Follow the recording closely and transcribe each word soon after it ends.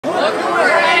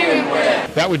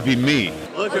That would be me.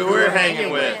 Look who we're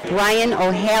hanging with. Ryan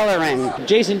O'Halloran.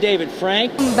 Jason David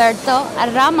Frank. Humberto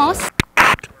Ramos.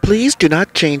 Please do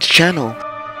not change channel.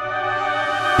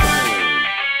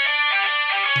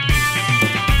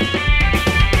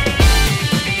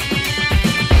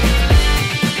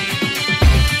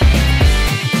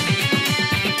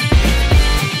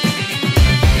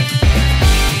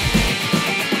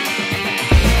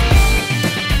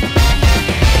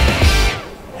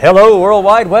 Hello, World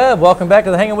Wide Web. Welcome back to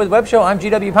the Hangin' with Web Show. I'm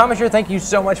GW Pomichter. Thank you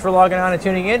so much for logging on and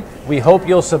tuning in. We hope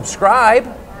you'll subscribe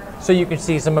so you can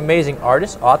see some amazing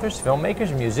artists, authors,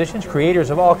 filmmakers, musicians,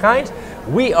 creators of all kinds.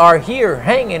 We are here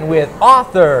hanging with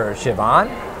author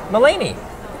Siobhan Malany.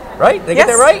 Right? Did I get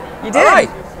that right? You did. All right.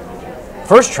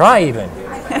 First try even.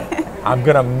 I'm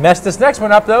going to mess this next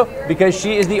one up though because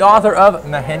she is the author of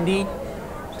Mehendi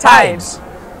Tides.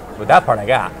 With that part I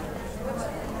got.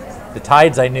 The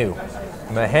tides I knew.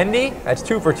 Mehendi, that's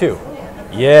 2 for 2.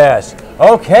 Yes.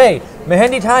 Okay,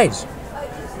 Mehendi Tides.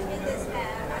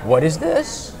 What is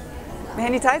this?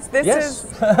 Mehendi Tides. This Yes. is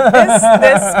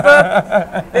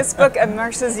this book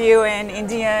immerses you in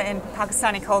India and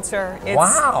Pakistani culture.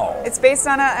 Wow. It's based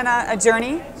on a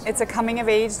journey. It's a coming of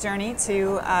age journey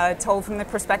told from the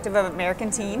perspective of an American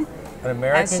teen. An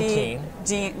American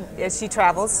teen. As she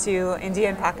travels to India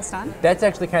and Pakistan. That's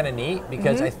actually kind of neat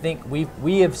because I think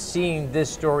we have seen this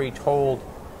story told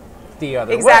the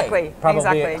other way.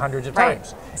 Probably hundreds of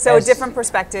times. So a different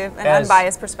perspective, an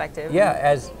unbiased perspective. Yeah,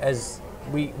 as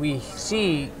we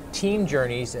see teen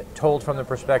journeys told from the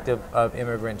perspective of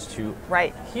immigrants to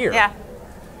here. Yeah.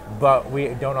 But we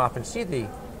don't often see the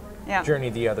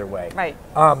journey the other way. Right.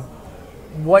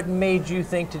 What made you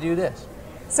think to do this?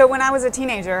 So when I was a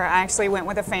teenager, I actually went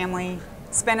with a family,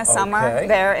 spent a summer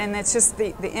there, and it's just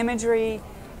the imagery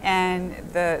and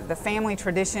the family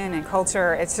tradition and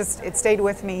culture, it stayed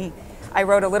with me. I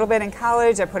wrote a little bit in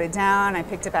college, I put it down, I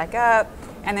picked it back up,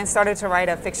 and then started to write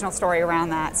a fictional story around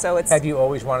that. So it's. Have you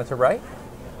always wanted to write?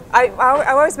 I've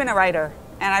always been a writer,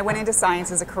 and I went into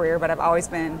science as a career, but I've always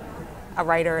been a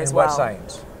writer as well. What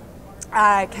science?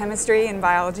 Chemistry and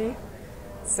biology.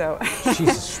 So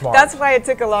she's smart. That's why it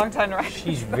took a long time to write.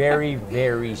 She's very,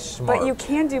 very smart. But you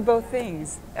can do both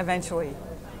things eventually.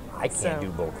 I can't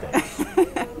do both things.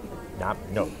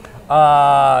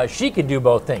 No. She can do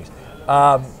both things.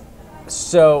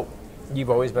 So you've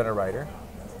always been a writer?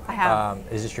 I have.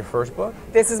 Is this your first book?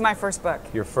 This is my first book.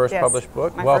 Your first published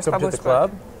book? My Welcome first to the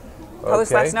club.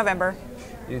 Published last November.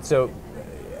 So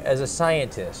as a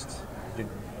scientist,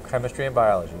 chemistry and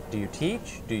biology, do you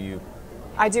teach? Do you...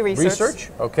 I do research.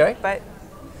 Okay.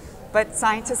 But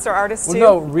scientists are artists too.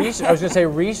 Well, no, I was going to say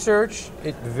research.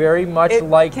 It's very much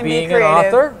like being an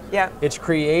author. Yeah. It's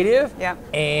creative. Yeah.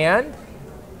 And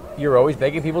you're always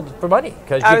begging people for money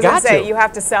because you got to. You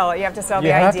have to sell it. You have to sell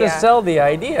the idea. You have to sell the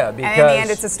idea because. And in the end,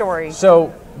 it's a story.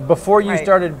 So before you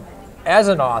started as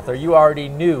an author, you already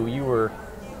knew you were.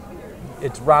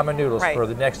 It's ramen noodles for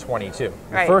the next 22.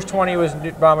 The first 20 was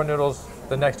ramen noodles.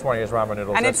 The next 20 is ramen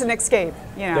noodles. And it's an escape,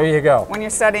 There you go. When you're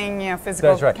studying,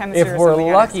 physical chemistry. If we're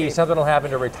lucky, something will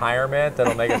happen to retirement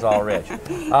that'll make us all rich.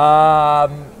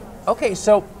 Okay,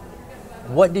 so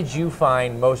what did you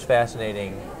find most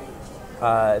fascinating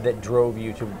that drove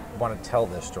you to want to tell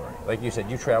this story? Like you said,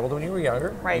 you traveled when you were younger.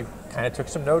 Right. You kind of took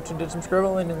some notes and did some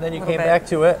scribbling, and then you came back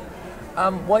to it.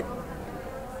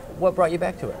 What brought you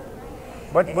back to it?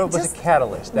 What was the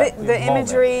catalyst? The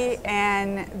imagery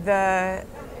and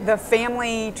the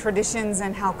family traditions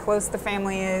and how close the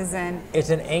family is, and it's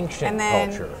an ancient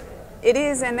culture. It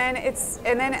is, and then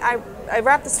I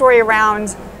wrap the story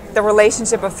around the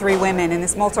relationship of 3 women in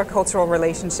this multicultural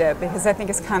relationship because I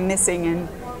think it's kind of missing in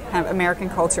kind of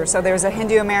American culture. So there's a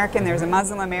Hindu American, there's a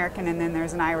Muslim American, and then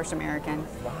there's an Irish American,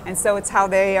 and so it's how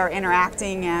they are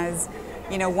interacting as.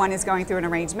 One is going through an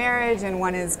arranged marriage and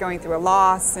one is going through a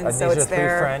loss, and so it's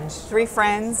their 3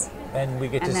 friends. And we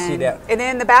get to see that. And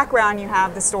then in the background, you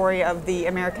have the story of the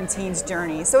American teen's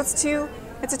journey. So it's a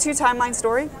 2-timeline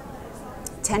story,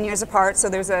 10 years apart. So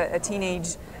there's a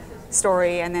teenage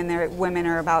story, and then their women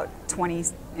are about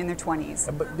 20s in their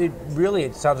 20s. But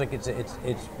it sounds like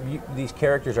these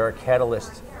characters are a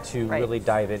catalyst to really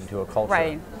dive into a culture.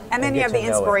 Right, and then you have the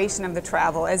inspiration of the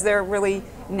travel as they're really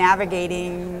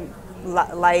navigating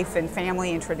life and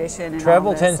family and tradition. And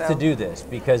travel tends to do this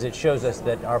because it shows us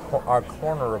that our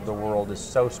corner of the world is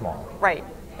so small. Right.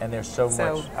 And there's so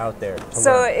much out there to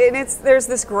learn. And there's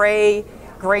this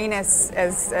grayness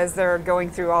as they're going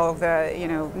through all of the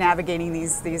navigating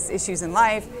these issues in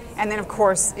life, and then of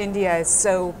course India is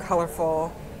so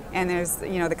colorful, and there's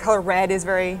the color red is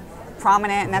very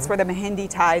prominent, and that's where the Mehendi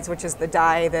Tides, which is the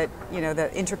dye that,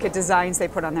 the intricate designs they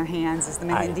put on their hands, is the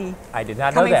Mehendi. I did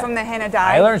not know that. Coming from the henna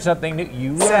dye. I learned something new.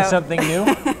 You learned something new.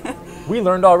 We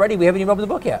learned already. We haven't even opened the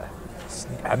book yet.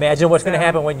 Imagine what's going to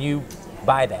happen when you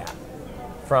buy that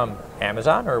from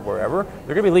Amazon or wherever. There are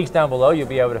going to be links down below. You'll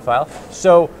be able to file.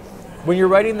 So when you're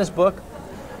writing this book,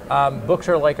 books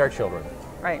are like our children.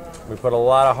 Right. We put a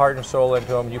lot of heart and soul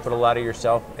into them. You put a lot of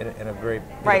yourself in a very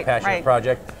passionate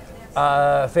project.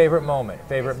 Favorite moment,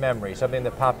 favorite memory, something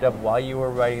that popped up while you were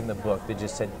writing the book that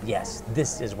just said, yes,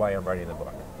 this is why I'm writing the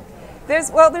book. There's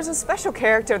a special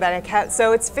character that I kept,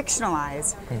 so it's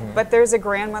fictionalized, but there's a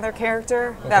grandmother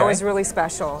character that was really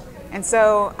special. And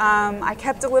so I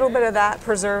kept a little bit of that,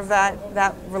 preserved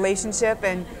that relationship,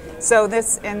 and so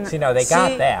this and see, now they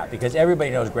got that because everybody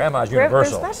knows Grandma's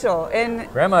universal. They're special, and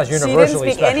Grandma's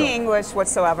universally she didn't speak any English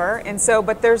whatsoever, and so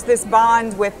but there's this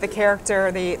bond with the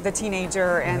character, the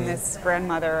teenager, and this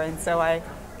grandmother, and so I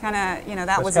kind of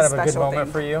that was kind a of a good special moment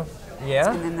thing for you.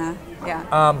 Yeah. And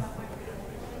then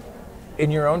in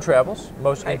your own travels,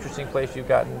 most interesting place you've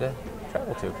gotten to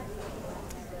travel to?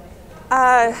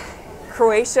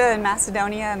 Croatia and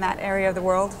Macedonia and that area of the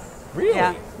world. Really?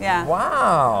 Yeah.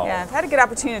 Wow. Yeah, I've had a good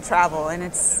opportunity to travel, and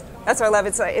that's what I love.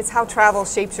 It's how travel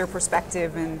shapes your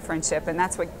perspective and friendship, and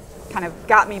that's what kind of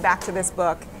got me back to this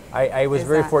book. I was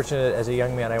very fortunate as a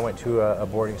young man. I went to a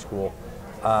boarding school,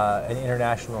 an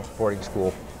international boarding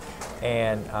school,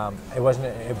 and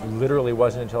it literally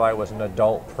wasn't until I was an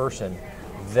adult person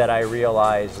that I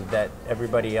realized that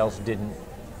everybody else didn't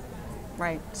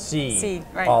see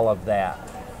all of that.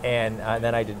 And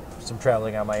then I did some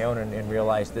traveling on my own and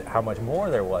realized that how much more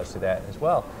there was to that as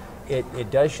well. It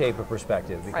does shape a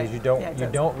perspective because you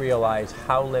don't realize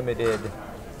how limited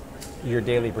your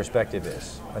daily perspective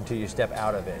is until you step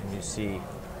out of it and you see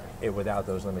it without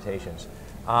those limitations.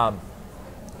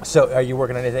 So are you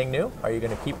working on anything new? Are you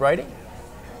going to keep writing?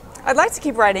 I'd like to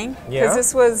keep writing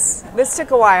because this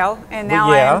took a while, and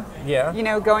now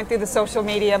I'm going through the social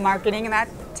media marketing, and that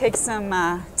takes some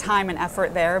time and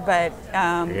effort there. But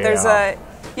there's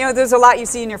a lot you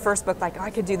see in your first book, like, oh, I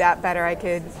could do that better. I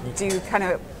could do kind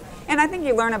of, and I think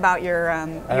you learn about your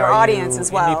audience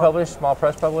as well. Indie published, small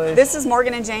press published. This is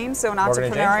Morgan & James, so an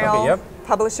entrepreneurial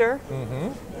publisher,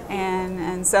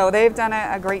 and so they've done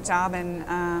a great job,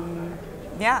 and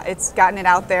it's gotten it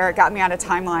out there. It got me on a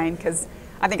timeline because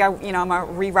I think I'm a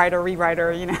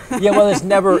rewriter. Yeah, well, it's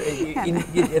never,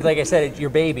 like I said, it's your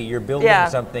baby. You're building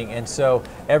something, and so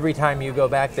every time you go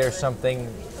back, there's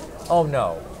something, oh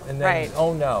no, and then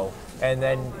oh no, and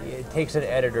then it takes an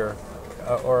editor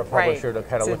or a publisher to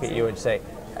kind of look at you and say,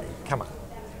 come on,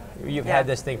 you've had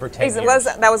this thing for 10 years.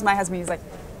 That was my husband. He's like,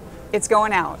 it's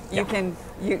going out. You can,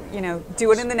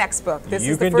 do it in the next book.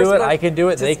 You can do it. I can do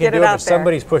it. They can do it. But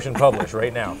somebody's pushing publish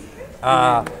right now.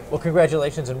 Well,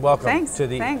 congratulations and welcome to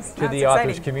the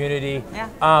authors community.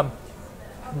 Yeah.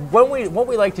 What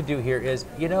we like to do here is,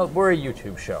 we're a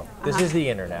YouTube show. This is the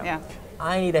internet. Yeah.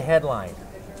 I need a headline.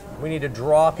 We need to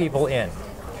draw people in.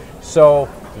 So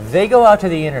they go out to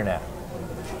the internet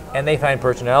and they find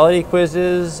personality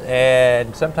quizzes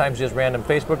and sometimes just random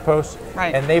Facebook posts.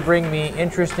 Right. And they bring me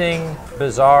interesting,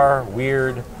 bizarre,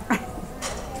 weird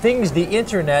things the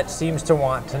internet seems to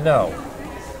want to know.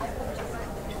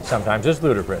 Sometimes it's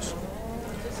ludicrous.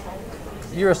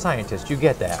 You're a scientist, you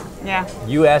get that. Yeah.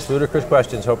 You ask ludicrous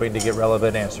questions hoping to get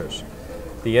relevant answers.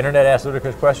 The internet asks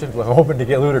ludicrous questions, we're hoping to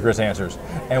get ludicrous answers.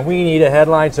 And we need a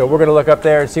headline, so we're going to look up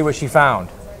there and see what she found.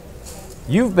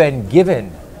 You've been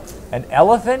given an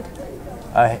elephant,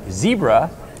 a zebra,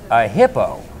 a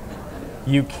hippo.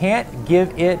 You can't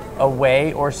give it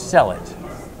away or sell it.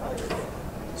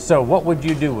 So what would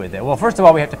you do with it? Well, first of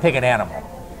all, we have to pick an animal.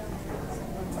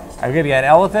 I'm going to be an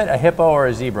elephant, a hippo, or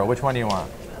a zebra. Which one do you want?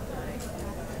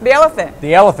 The elephant.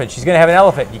 The elephant. She's going to have an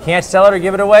elephant. You can't sell it or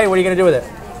give it away. What are you going to do with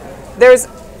it? There's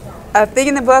a thing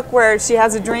in the book where she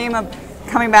has a dream of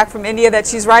coming back from India that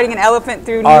she's riding an elephant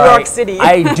through New York City.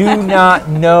 I do not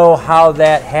know how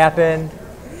that happened.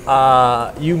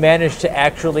 You managed to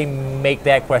actually make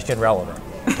that question relevant.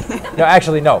 No,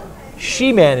 actually, no.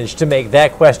 She managed to make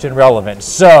that question relevant.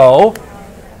 So,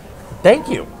 thank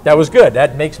you. That was good.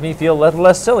 That makes me feel a little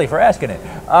less silly for asking it.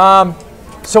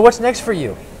 So, what's next for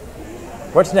you?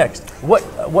 What's next? What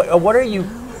are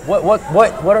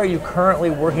you currently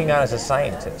working on as a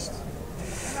scientist?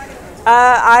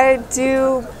 I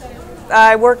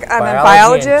work. I'm a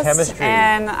biologist,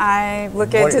 and I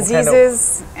look at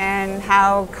diseases and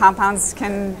how compounds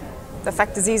can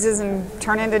affect diseases and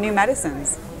turn into new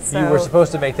medicines. So you were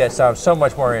supposed to make that sound so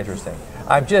much more interesting.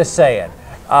 I'm just saying.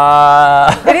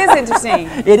 It is interesting.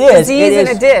 It is. Disease in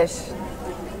a dish.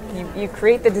 You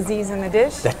create the disease in the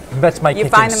dish. That's my You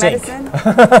kitchen find the sink. medicine.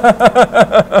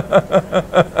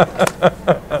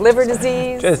 Liver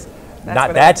disease.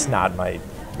 That's not my.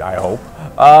 I hope.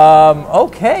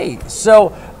 Okay, so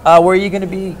where are you going to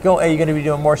be going? Are you going to be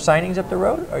doing more signings up the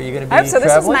road? Are you going to be So this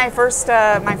is traveling?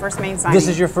 my first main signing. This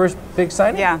is your first big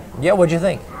signing? Yeah. Yeah. What'd you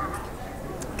think?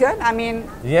 Good. I mean,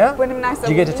 Yeah. wouldn't it be nice? Did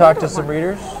you get to talk to some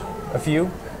readers? A few.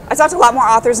 I talked to a lot more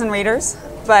authors and readers,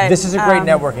 but This is a great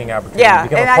networking opportunity. yeah, to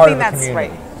become and a I part think of the that's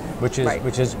community, right.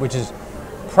 which is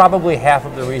probably half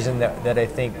of the reason that I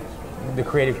think the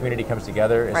creative community comes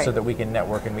together is so Right. that we can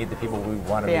network and meet the people we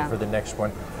want to Yeah. meet for the next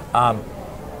one.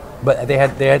 But they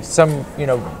had some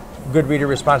good reader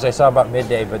response I saw about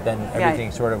midday, but then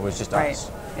everything sort of was just Right. us.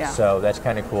 Yeah. So that's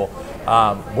kind of cool.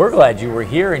 We're glad you were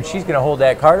here, and she's going to hold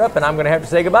that card up, and I'm going to have to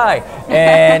say goodbye.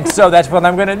 And so that's what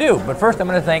I'm going to do. But first, I'm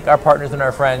going to thank our partners and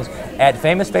our friends at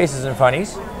Famous Faces and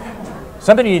Funnies,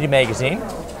 Something You Need Magazine,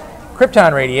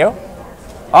 Krypton Radio,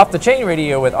 Off the Chain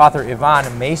Radio with author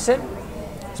Yvonne Mason,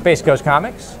 Space Coast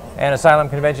Comics, and Asylum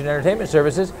Convention Entertainment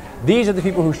Services. These are the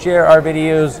people who share our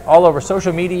videos all over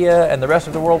social media and the rest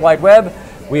of the World Wide Web.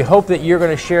 We hope that you're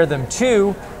going to share them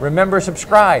too. Remember,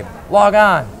 subscribe, log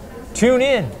on, tune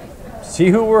in, see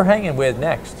who we're hanging with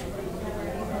next.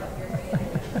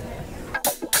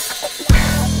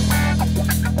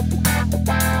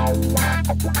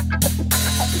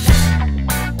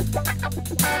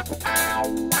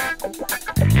 Wow.